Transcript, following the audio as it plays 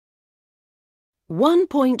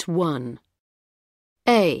1.1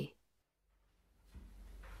 A.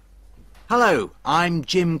 Hello, I'm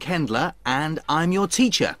Jim Kendler and I'm your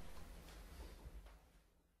teacher.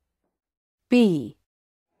 B.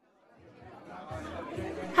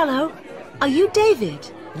 Hello, are you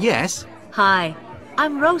David? Yes. Hi,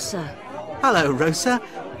 I'm Rosa. Hello, Rosa.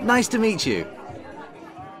 Nice to meet you.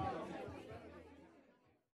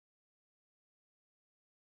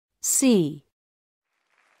 C.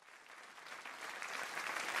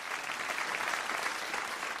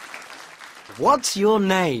 What's your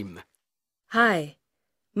name? Hi,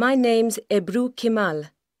 my name's Ebru Kemal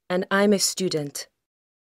and I'm a student.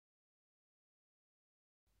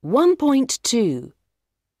 1.2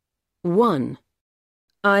 1,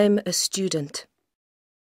 I'm a student.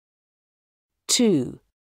 2,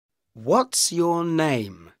 What's your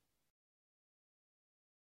name?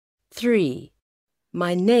 3,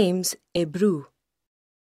 My name's Ebru.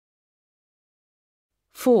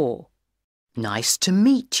 4, Nice to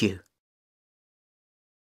meet you.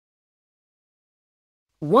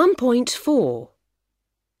 1.4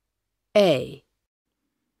 A.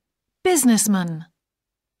 Businessman.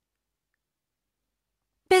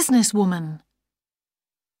 Businesswoman.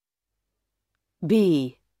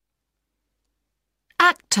 B.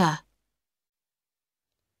 Actor.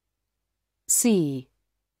 C.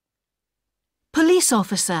 Police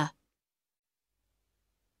officer.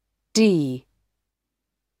 D.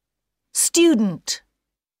 Student.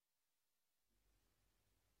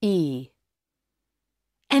 E.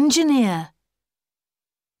 Engineer.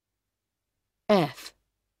 F.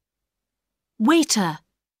 Waiter.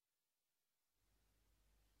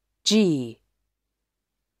 G.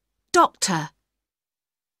 Doctor.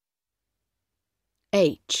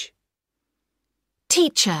 H.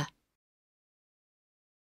 Teacher.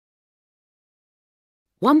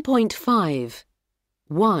 1.5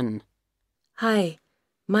 1, Hi,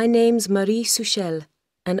 my name's Marie Souchel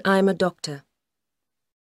and I'm a doctor.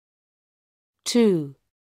 2,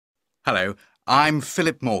 Hello, I'm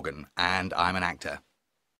Philip Morgan and I'm an actor.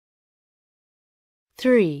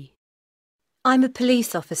 3, I'm a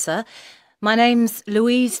police officer. My name's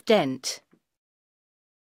Louise Dent.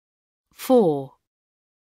 4,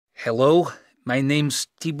 Hello, my name's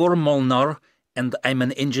Tibor Molnar and I'm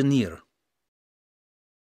an engineer.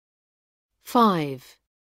 5,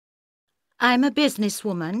 I'm a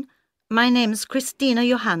businesswoman. My name's Christina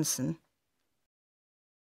Johansson.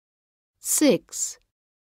 6,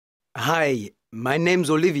 Hi, my name's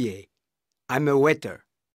Olivier. I'm a waiter.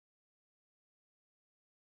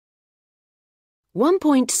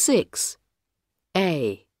 1.6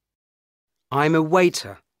 A. I'm a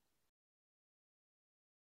waiter.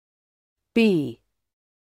 B.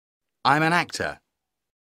 I'm an actor.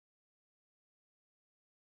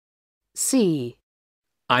 C.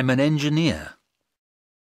 I'm an engineer.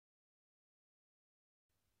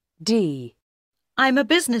 D. I'm a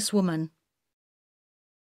businesswoman.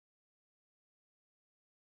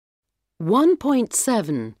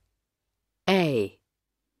 1.7 A.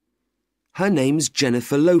 Her name's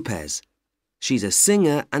Jennifer Lopez. She's a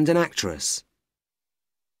singer and an actress.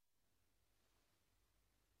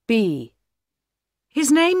 B.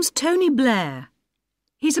 His name's Tony Blair.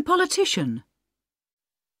 He's a politician.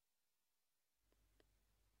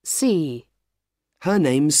 C. Her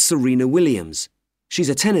name's Serena Williams. She's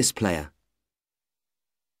a tennis player.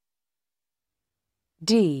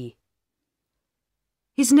 D.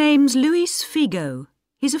 His name's Luis Figo.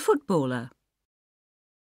 He's a footballer.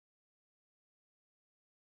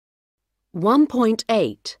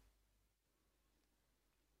 1.8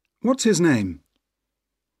 What's his name?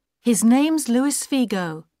 His name's Luis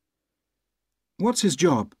Figo. What's his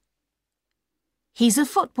job? He's a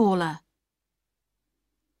footballer.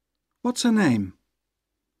 What's her name?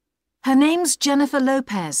 Her name's Jennifer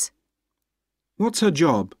Lopez. What's her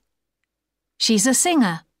job? She's a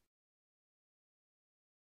singer.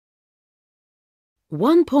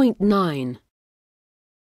 1.9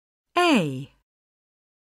 A.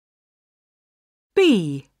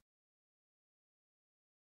 B.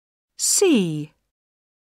 C.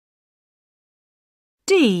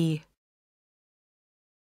 D.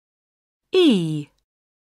 E.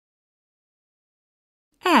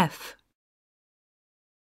 F.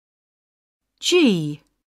 G.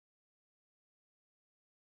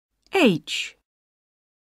 H.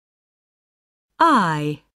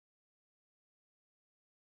 I.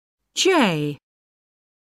 J.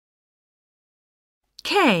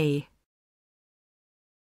 K.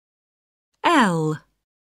 L.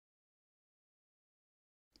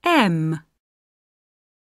 M.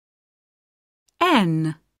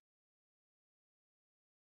 N.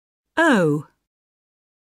 O.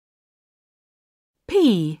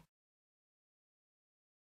 P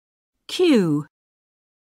Q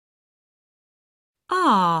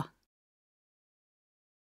R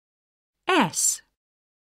S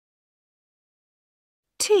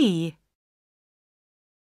T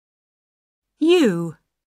U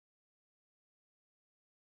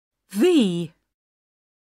V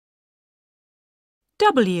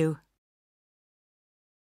W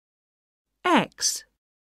X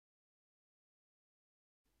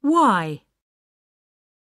Y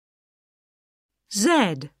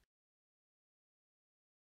Z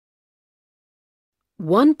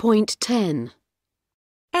 1.10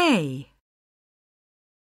 A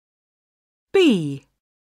B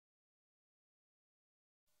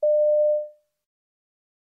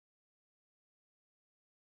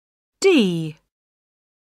D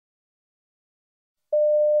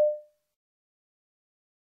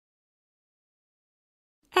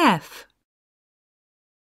F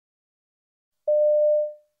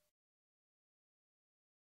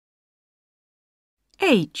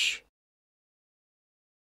H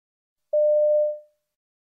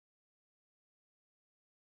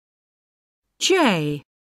J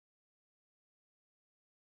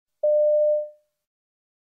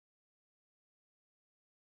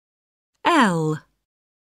L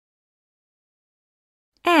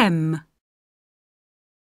M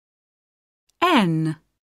N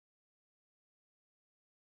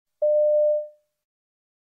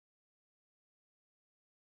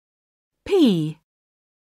P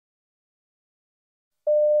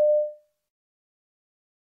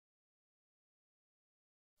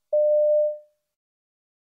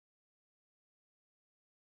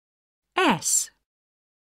S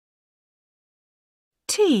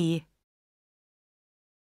T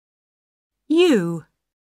U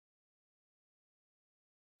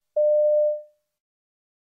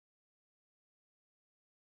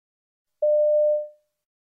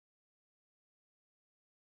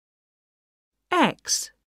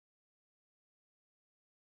X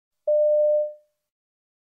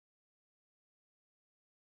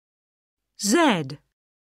Z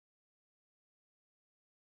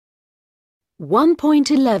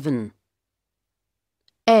 1.11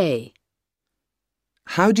 A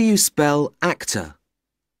How do you spell actor?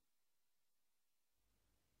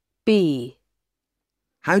 B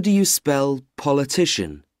How do you spell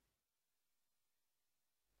politician?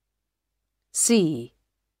 C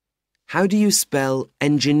How do you spell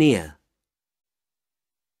engineer?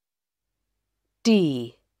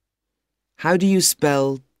 D How do you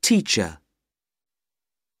spell teacher?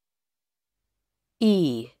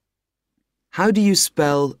 E How do you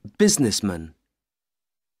spell businessman?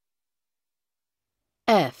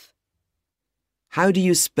 F How do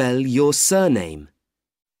you spell your surname?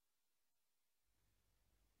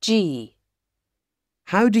 G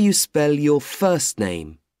How do you spell your first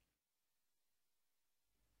name?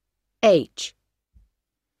 H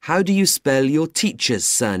How do you spell your teacher's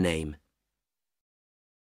surname?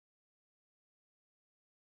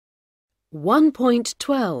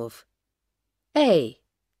 1.12 A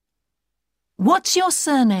What's your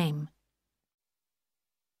surname?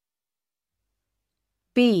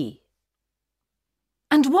 B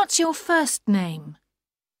And what's your first name?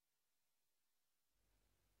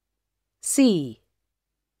 C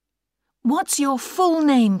What's your full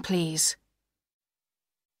name, please?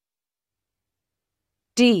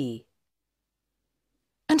 D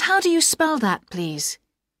And how do you spell that, please?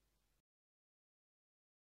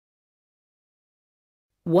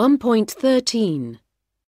 1.13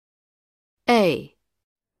 A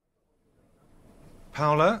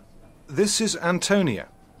Paula, this is Antonia.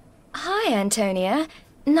 Hi, Antonia.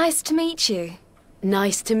 Nice to meet you.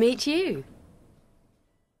 Nice to meet you.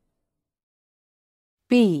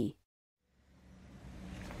 B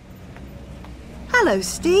Hello,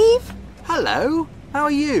 Steve. Hello, how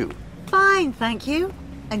are you? Fine, thank you.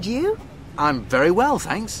 And you? I'm very well,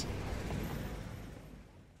 thanks.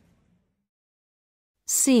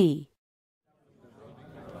 C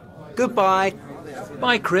Goodbye.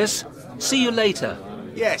 Bye, Chris. See you later.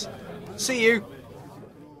 Yes, see you.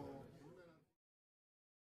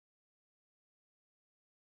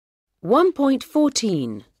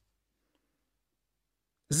 1.14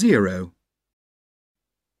 0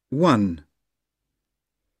 1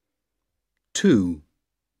 2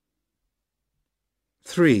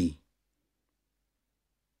 3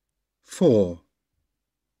 4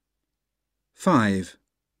 5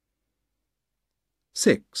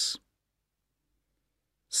 6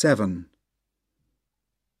 7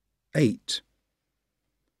 8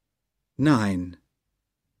 9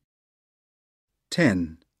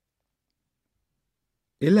 10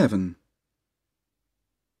 11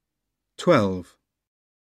 12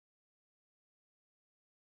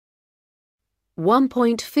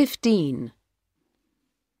 1.15.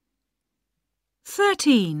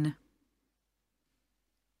 13.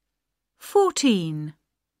 14.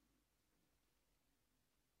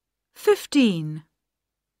 15.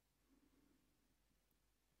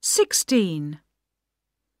 16.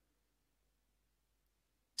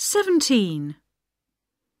 17.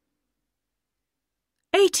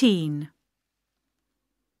 18.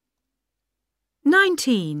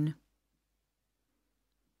 19.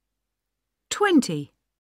 20.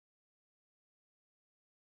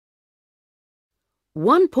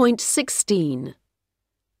 1.16.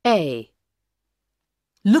 A.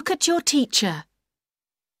 Look at your teacher.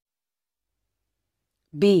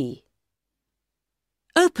 B.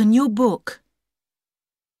 Open your book.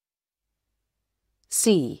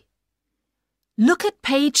 C. Look at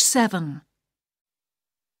page 7.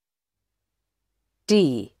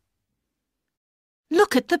 D.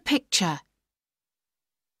 Look at the picture.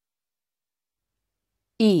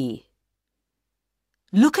 E.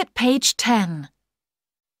 Look at page 10.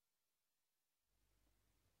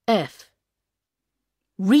 F.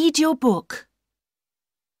 Read your book.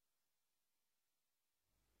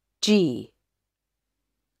 G.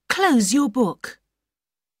 Close your book.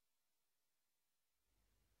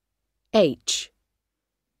 H.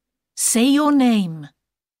 Say your name.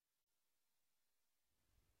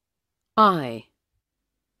 I.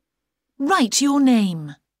 Write your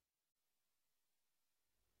name.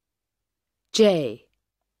 J.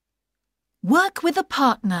 Work with a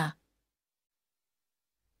partner.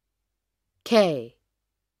 K.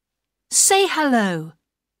 Say hello.